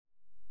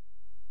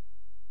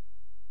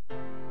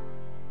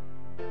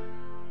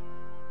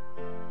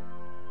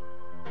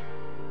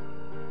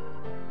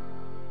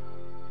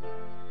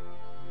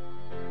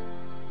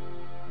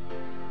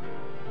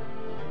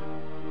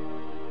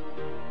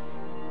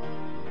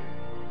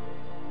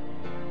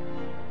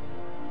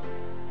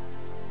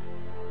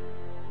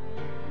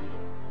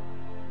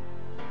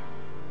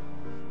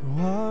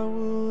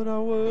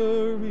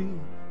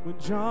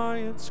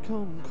doubts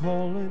come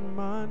calling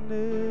my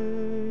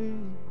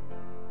name.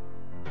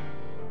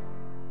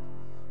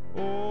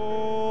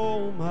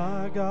 Oh,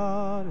 my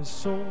God is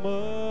so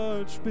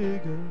much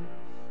bigger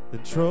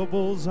than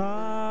troubles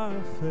I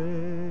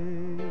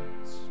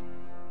face.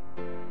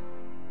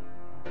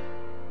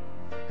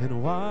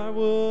 And why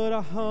would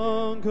I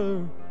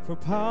hunger for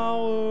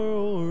power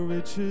or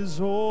riches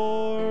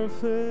or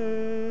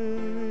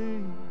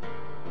fame?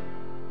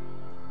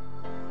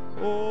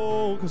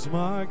 Oh, 'cause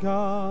my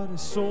God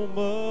is so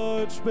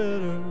much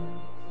better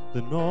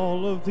than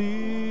all of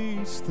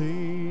these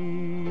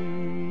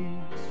things.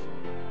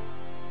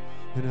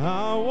 And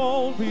I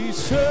won't be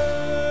shaken,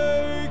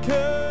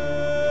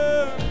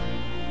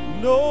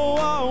 no,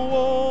 I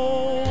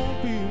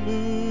won't be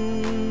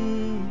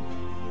moved.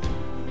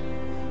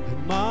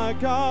 And my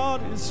God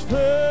is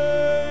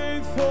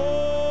faithful,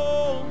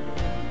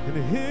 and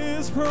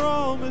His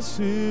promise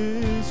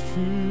is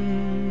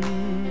true.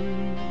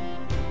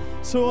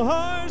 So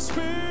I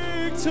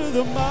speak to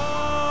the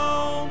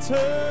mountains,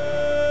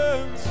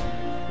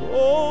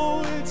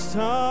 oh, it's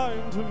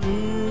time to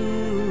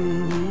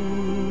move.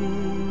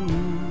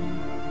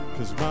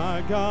 'Cause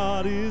my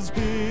God is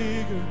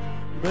bigger,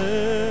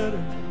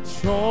 better,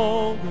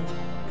 stronger,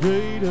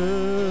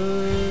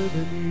 greater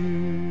than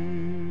you.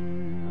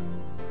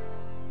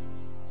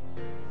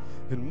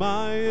 And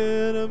my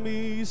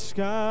enemies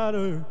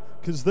scatter,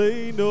 'cause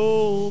they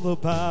know the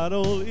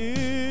battle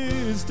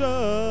is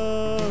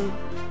done.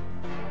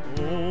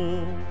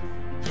 Oh,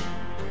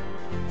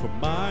 for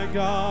my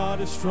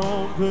God is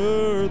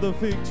stronger, the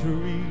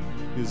victory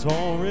is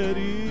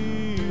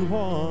already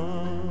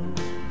won.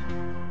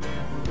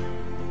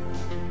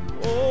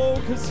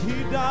 Oh, 'cause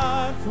He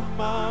died for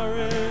my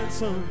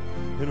ransom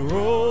and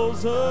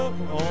rose up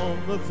on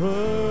the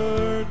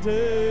third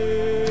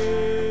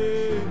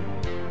day.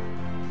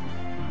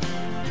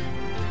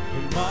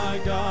 And my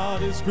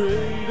God is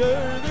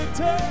greater than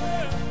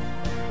death,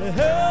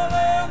 hell,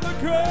 and the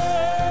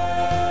grave.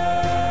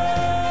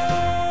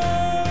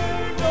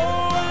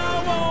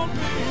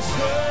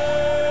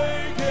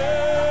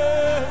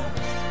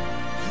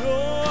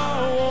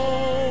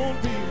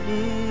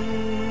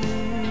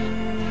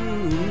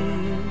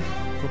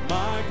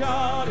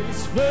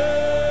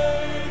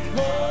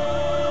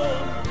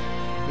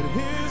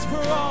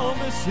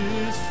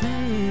 Is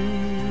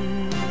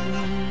true.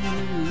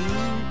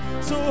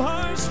 So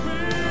I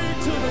speak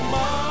to the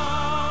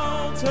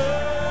mountains,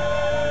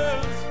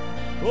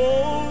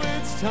 oh,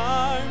 it's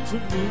time to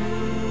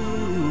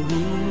move.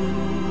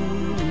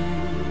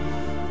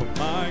 For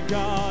my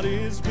God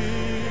is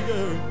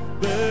bigger,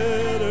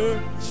 better,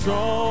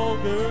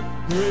 stronger,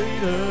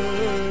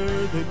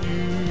 greater than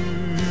you.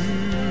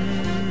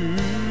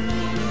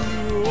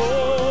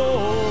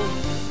 Oh,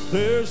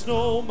 there's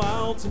no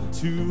mountain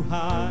too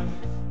high,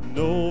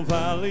 no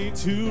valley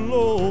too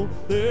low.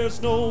 There's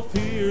no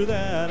fear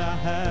that I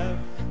have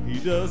He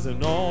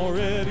doesn't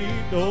already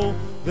know.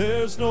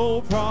 There's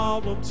no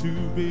problem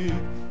too big,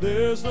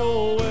 there's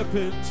no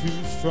weapon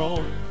too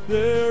strong.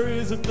 There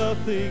is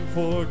nothing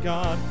for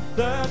God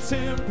that's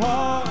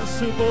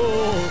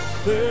impossible.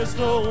 There's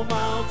no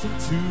mountain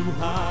too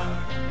high,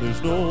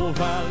 there's no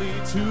valley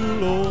too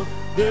low.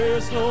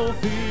 There's no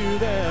fear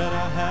that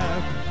I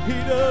have He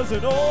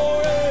doesn't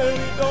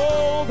already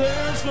know.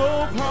 There's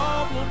no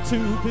problem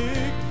too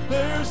big,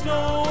 there's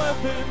no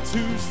weapon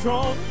too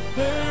strong.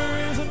 There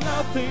is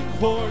nothing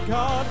for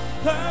God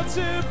that's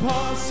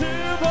impossible.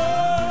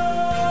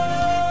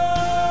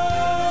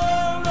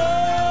 No,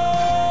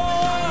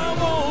 I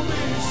won't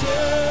be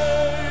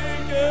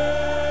shaken.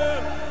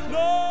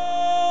 No,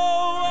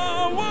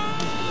 I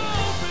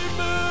won't be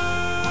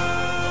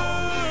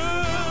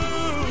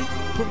moved.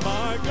 For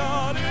my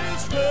God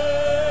is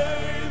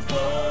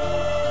faithful,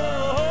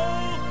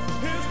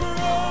 His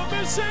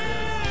promise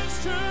is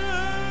true.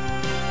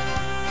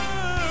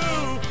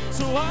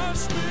 So I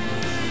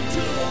speak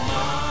to the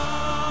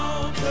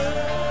mountains,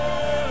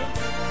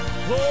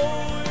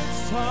 oh,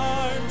 it's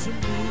time to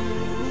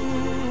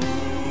move.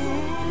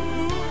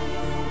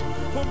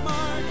 For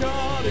my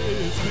God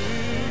is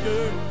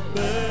bigger,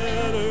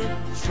 better,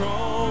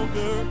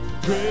 stronger,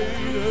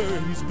 greater.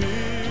 He's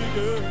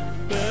bigger,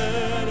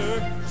 better,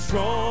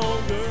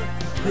 stronger,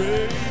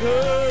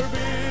 greater.